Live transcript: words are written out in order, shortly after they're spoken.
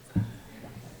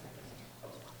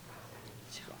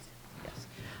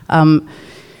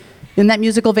In that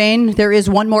musical vein, there is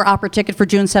one more opera ticket for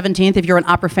June 17th if you're an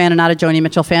opera fan and not a Joni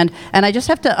Mitchell fan. And I just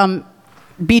have to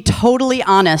be totally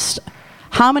honest.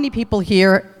 How many people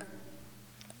here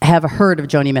have heard of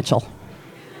Joni Mitchell?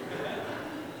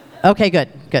 Okay, good.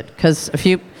 Because a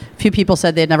few people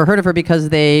said they had never heard of her because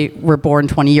they were born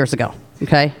 20 years ago,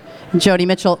 okay? Joni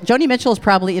Mitchell is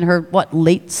probably in her,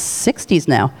 late 60s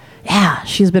now. Yeah,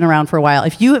 she's been around for a while.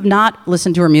 If you have not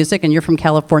listened to her music and you're from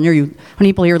California, how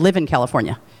many people here live in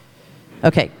California?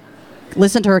 Okay,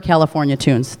 listen to her California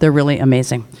tunes. They're really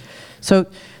amazing. So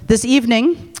this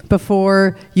evening,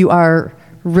 before you are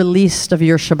released of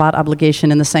your Shabbat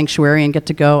obligation in the sanctuary and get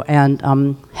to go and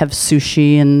have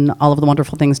sushi and all of the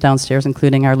wonderful things downstairs,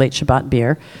 including our late Shabbat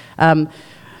beer,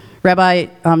 Rabbi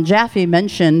Jaffe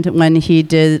mentioned when he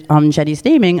did Jenny's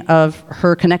naming of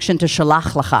her connection to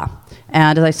Shalach Lecha.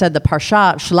 And as I said, the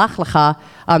Parsha, Shalach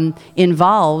Lecha,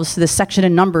 involves this section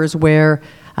in Numbers where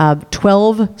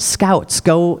 12 scouts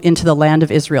go into the land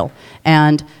of Israel,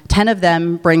 and 10 of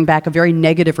them bring back a very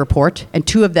negative report, and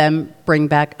 2 of them bring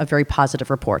back a very positive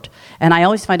report. And I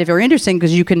always find it very interesting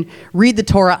because you can read the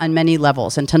Torah on many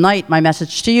levels. And tonight, my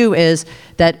message to you is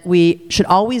that we should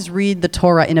always read the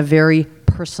Torah in a very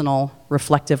personal,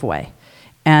 reflective way.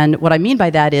 And what I mean by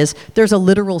that is there's a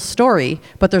literal story,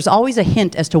 but there's always a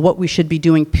hint as to what we should be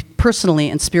doing personally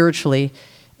and spiritually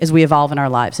as we evolve in our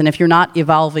lives. And if you're not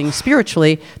evolving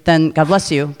spiritually, then God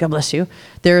bless you,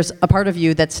 there's a part of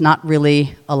you that's not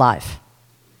really alive.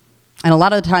 And a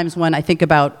lot of the times when I think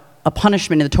about a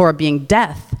punishment in the Torah being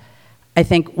death, I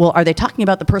think, well, are they talking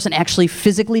about the person actually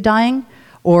physically dying?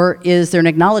 Or is there an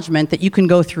acknowledgement that you can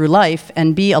go through life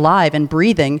and be alive and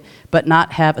breathing, but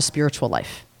not have a spiritual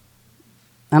life?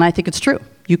 And I think it's true.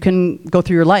 You can go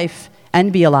through your life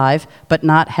and be alive, but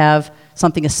not have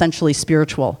something essentially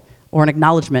spiritual or an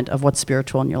acknowledgement of what's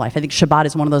spiritual in your life. I think Shabbat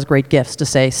is one of those great gifts to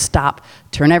say, stop,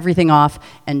 turn everything off,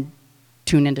 and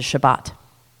tune into Shabbat.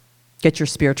 Get your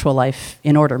spiritual life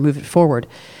in order, move it forward.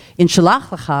 In Shalach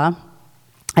Lecha,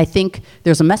 I think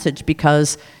there's a message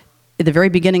because at the very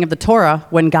beginning of the Torah,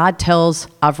 when God tells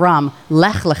Avram,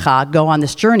 Lech Lecha, go on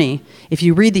this journey, if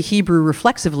you read the Hebrew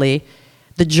reflexively,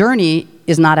 the journey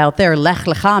is not out there. Lech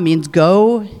Lecha means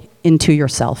go into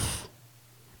yourself.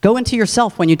 Go into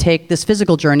yourself when you take this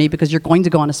physical journey because you're going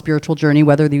to go on a spiritual journey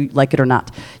whether you like it or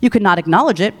not. You could not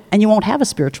acknowledge it and you won't have a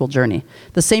spiritual journey.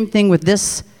 The same thing with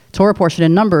this Torah portion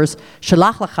in Numbers.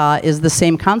 Shalach Lecha is the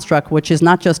same construct, which is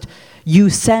not just you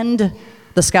send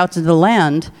the scouts into the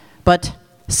land, but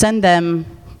send them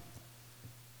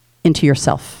into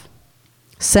yourself.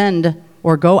 Send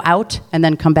or go out and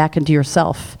then come back into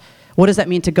yourself. What does that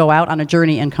mean to go out on a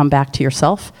journey and come back to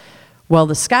yourself? Well,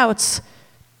 the scouts,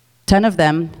 10 of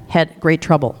them had great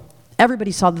trouble.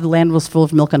 Everybody saw that the land was full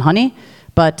of milk and honey,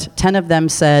 but 10 of them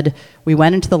said, we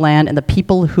went into the land and the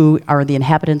people who are the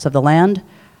inhabitants of the land,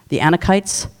 the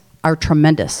Anakites, are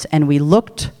tremendous. And we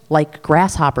looked like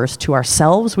grasshoppers to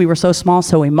ourselves. We were so small,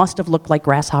 so we must have looked like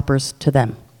grasshoppers to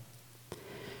them.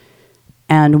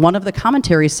 And one of the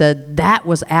commentaries said that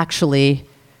was actually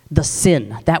the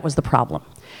sin. That was the problem.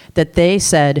 That they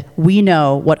said, we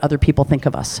know what other people think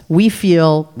of us. We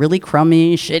feel really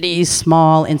crummy, shitty,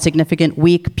 small, insignificant,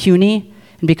 weak, puny.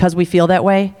 And because we feel that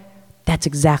way, that's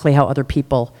exactly how other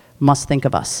people must think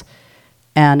of us.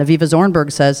 And Aviva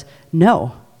Zornberg says,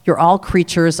 no, you're all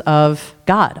creatures of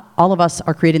God. All of us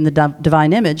are created in the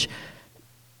divine image.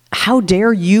 How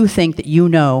dare you think that you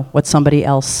know what somebody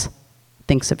else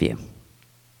thinks of you?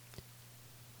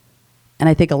 And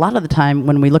I think a lot of the time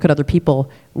when we look at other people,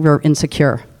 we're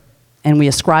insecure. And we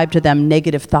ascribe to them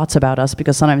negative thoughts about us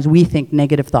because sometimes we think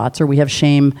negative thoughts or we have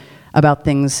shame about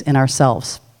things in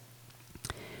ourselves.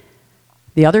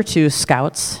 The other 2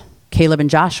 scouts, Caleb and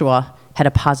Joshua, had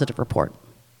a positive report.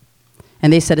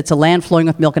 And they said, it's a land flowing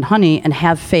with milk and honey, and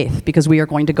have faith because we are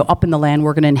going to go up in the land,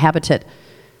 we're going to inhabit it,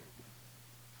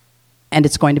 and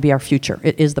it's going to be our future.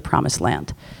 It is the promised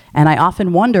land. And I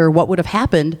often wonder what would have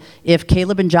happened if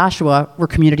Caleb and Joshua were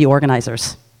community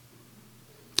organizers.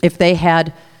 If they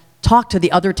had talked to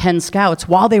the other 10 scouts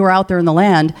while they were out there in the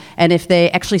land, and if they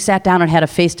actually sat down and had a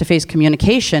face-to-face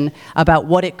communication about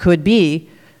what it could be,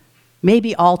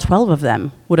 maybe all 12 of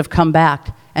them would have come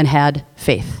back and had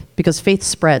faith, because faith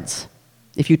spreads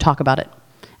if you talk about it.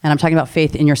 And I'm talking about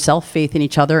faith in yourself, faith in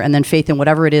each other, and then faith in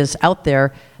whatever it is out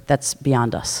there that's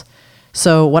beyond us.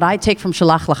 So what I take from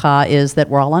Shalach Lecha is that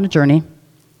we're all on a journey.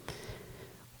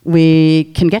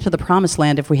 We can get to the promised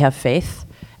land if we have faith,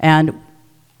 and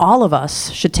all of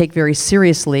us should take very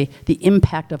seriously the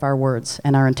impact of our words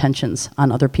and our intentions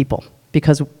on other people,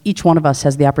 because each one of us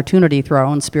has the opportunity through our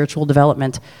own spiritual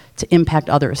development to impact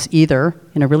others, either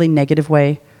in a really negative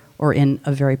way or in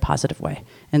a very positive way.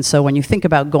 And so when you think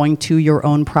about going to your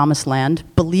own promised land,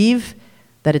 believe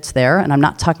that it's there. And I'm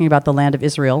not talking about the land of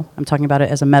Israel. I'm talking about it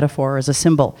as a metaphor, as a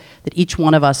symbol, that each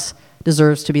one of us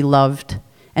deserves to be loved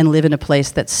and live in a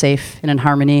place that's safe and in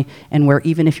harmony, and where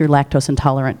even if you're lactose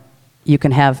intolerant, you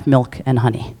can have milk and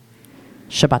honey.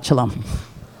 Shabbat shalom.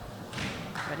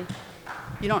 Ready?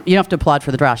 You don't have to applaud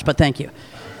for the drash, but thank you.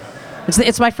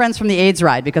 It's my friends from the AIDS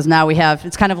ride, because now we have,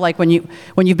 it's kind of like when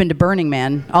you've been to Burning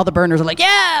Man, all the burners are like,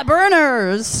 yeah,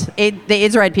 burners! The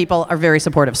AIDS ride people are very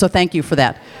supportive, so thank you for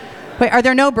that. Wait, are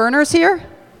there no burners here?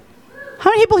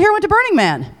 How many people here went to Burning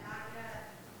Man?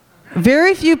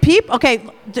 Very few people? Okay,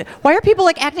 why are people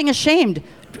like acting ashamed?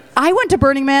 I went to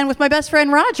Burning Man with my best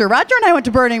friend Roger. Roger and I went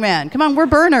to Burning Man. Come on, we're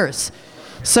burners.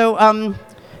 So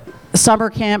summer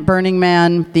camp, Burning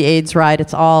Man, the AIDS ride,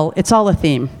 it's all a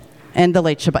theme. And the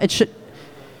late Shabbat.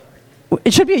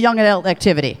 It should be a young adult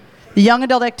activity. The young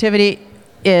adult activity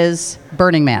is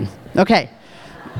Burning Man. Okay.